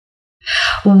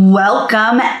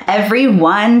Welcome,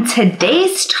 everyone.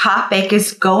 Today's topic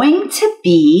is going to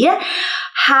be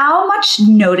how much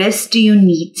notice do you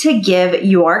need to give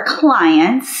your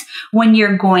clients when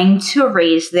you're going to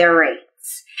raise their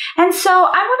rates? And so I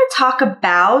want to talk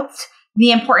about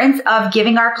the importance of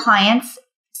giving our clients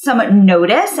some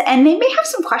notice, and they may have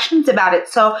some questions about it.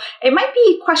 So it might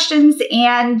be questions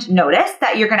and notice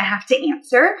that you're going to have to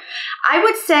answer. I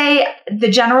would say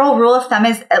the general rule of thumb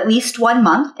is at least 1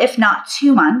 month, if not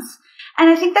 2 months.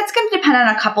 And I think that's going to depend on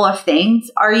a couple of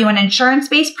things. Are you an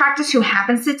insurance-based practice who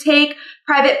happens to take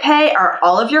private pay? Are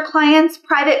all of your clients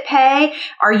private pay?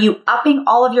 Are you upping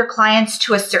all of your clients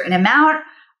to a certain amount?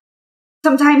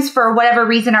 Sometimes for whatever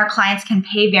reason, our clients can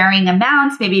pay varying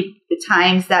amounts. Maybe the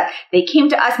times that they came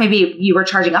to us, maybe you were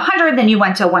charging $100, then you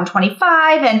went to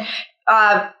 $125,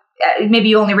 and maybe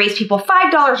you only raised people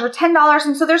 $5 or $10.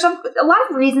 And so there's a lot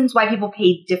of reasons why people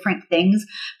pay different things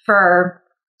for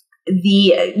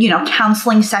the,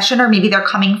 counseling session, or maybe they're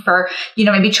coming for,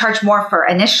 maybe charge more for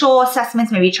initial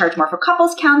assessments, maybe charge more for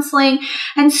couples counseling.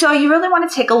 And so you really want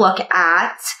to take a look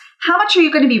at how much are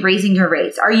you going to be raising your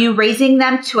rates? Are you raising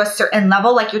them to a certain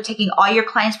level, like you're taking all your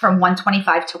clients from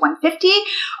 $125 to $150?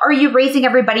 Or are you raising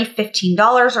everybody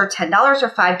 $15 or $10 or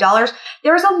 $5?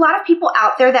 There's a lot of people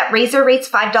out there that raise their rates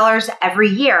 $5 every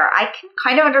year. I can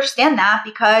kind of understand that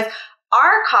because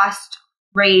our cost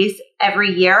raise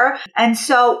every year. And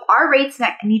so our rates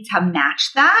need to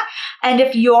match that. And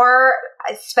if you're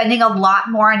spending a lot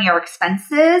more on your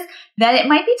expenses, then it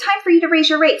might be time for you to raise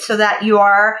your rates so that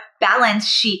your balance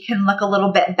sheet can look a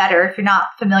little bit better. If you're not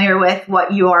familiar with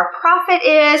what your profit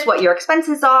is, what your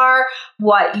expenses are,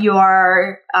 what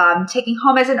you're taking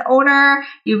home as an owner,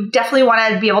 you definitely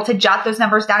want to be able to jot those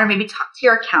numbers down, or maybe talk to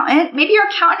your accountant. Maybe your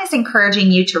accountant is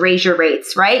encouraging you to raise your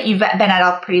rates, right? You've been at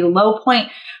a pretty low point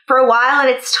for a while and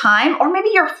it's time, or maybe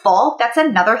you're full. That's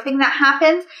another thing that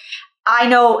happens. I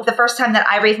know the first time that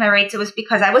I raised my rates, it was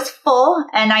because I was full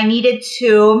and I needed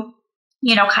to,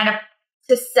 kind of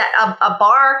to set a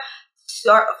bar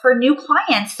for new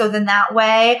clients. So then that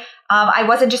way I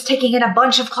wasn't just taking in a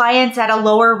bunch of clients at a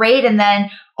lower rate and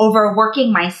then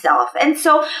overworking myself. And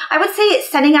so I would say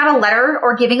sending out a letter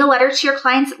or giving a letter to your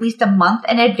clients at least a month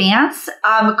in advance.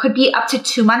 It could be up to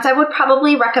 2 months. I would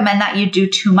probably recommend that you do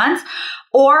 2 months.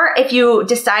 Or if you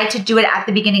decide to do it at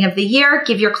the beginning of the year,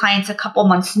 give your clients a couple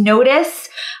months notice,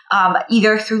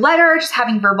 either through letter, just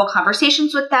having verbal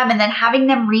conversations with them, and then having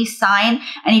them re-sign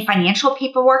any financial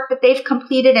paperwork that they've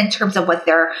completed in terms of what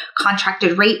their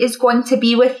contracted rate is going to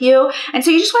be with you. And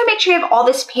so you just want to make sure you have all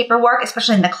this paperwork,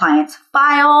 especially in the client's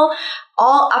file,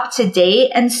 all up to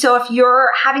date. And so if you're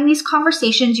having these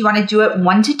conversations, you want to do it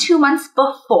 1 to 2 months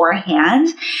beforehand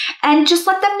and just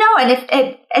let them know.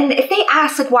 And if they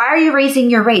ask, like, why are you raising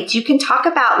your rates? You can talk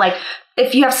about, like,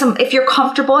 if you're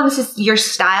comfortable and this is your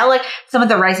style, like some of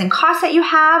the rising costs that you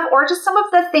have, or just some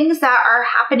of the things that are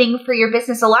happening for your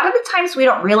business. A lot of the times we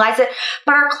don't realize it,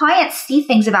 but our clients see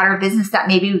things about our business that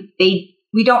maybe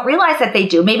we don't realize that they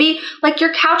do. Maybe like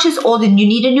your couch is old and you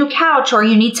need a new couch, or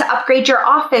you need to upgrade your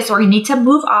office, or you need to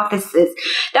move offices.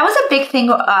 That was a big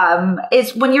thing,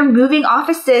 is when you're moving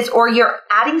offices or you're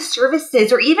adding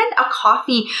services, or even a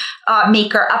coffee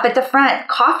maker up at the front.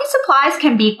 Coffee supplies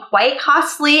can be quite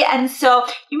costly. And so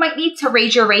you might need to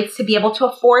raise your rates to be able to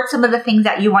afford some of the things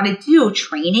that you want to do.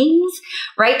 Trainings,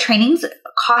 right? Trainings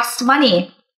cost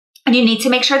money. And you need to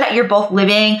make sure that you're both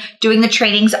living, doing the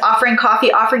trainings, offering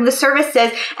coffee, offering the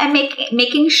services, and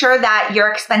making sure that your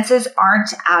expenses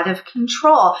aren't out of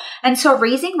control. And so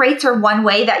raising rates are one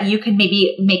way that you can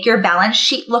maybe make your balance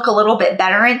sheet look a little bit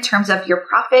better in terms of your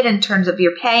profit, in terms of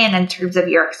your pay, and in terms of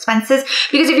your expenses.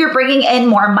 Because if you're bringing in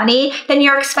more money, then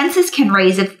your expenses can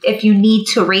raise if you need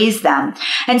to raise them.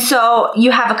 And so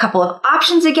you have a couple of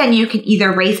options. Again, you can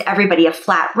either raise everybody a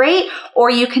flat rate,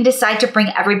 or you can decide to bring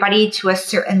everybody to a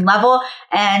certain level.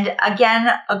 And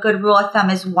again, a good rule of thumb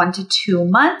is 1 to 2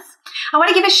 months. I want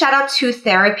to give a shout out to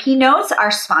TherapyNotes, our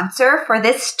sponsor for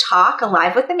this talk,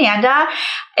 Alive with Amanda.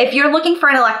 If you're looking for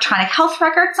an electronic health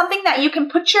record, something that you can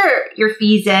put your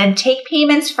fees in, take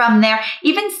payments from there,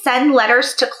 even send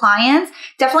letters to clients,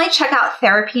 definitely check out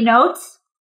TherapyNotes.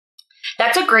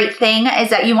 That's a great thing, is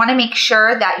that you want to make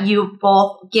sure that you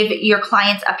both give your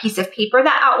clients a piece of paper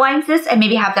that outlines this, and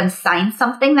maybe have them sign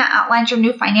something that outlines your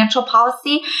new financial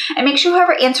policy, and make sure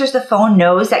whoever answers the phone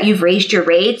knows that you've raised your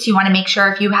rates. You want to make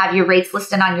sure if you have your rates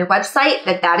listed on your website,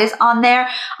 that is on there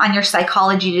on your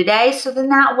Psychology Today. So then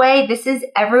that way this is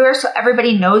everywhere, so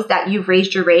everybody knows that you've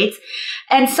raised your rates.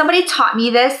 And somebody taught me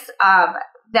this,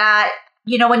 that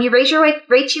when you raise your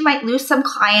rates, you might lose some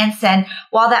clients. And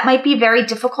while that might be very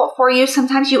difficult for you,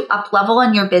 sometimes you up level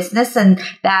in your business and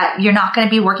that you're not going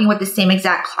to be working with the same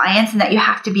exact clients, and that you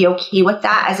have to be okay with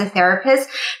that as a therapist,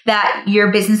 that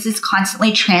your business is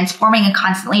constantly transforming and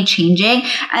constantly changing,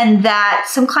 and that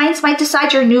some clients might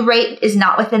decide your new rate is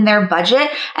not within their budget,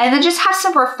 and then just have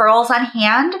some referrals on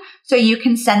hand so you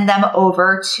can send them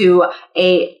over to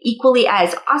a equally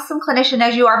as awesome clinician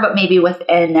as you are, but maybe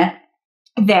within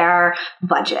their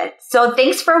budget. So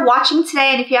thanks for watching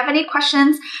today. And if you have any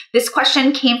questions, this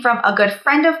question came from a good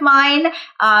friend of mine,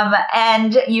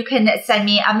 and you can send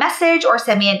me a message or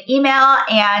send me an email,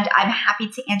 and I'm happy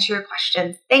to answer your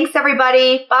questions. Thanks,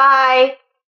 everybody. Bye.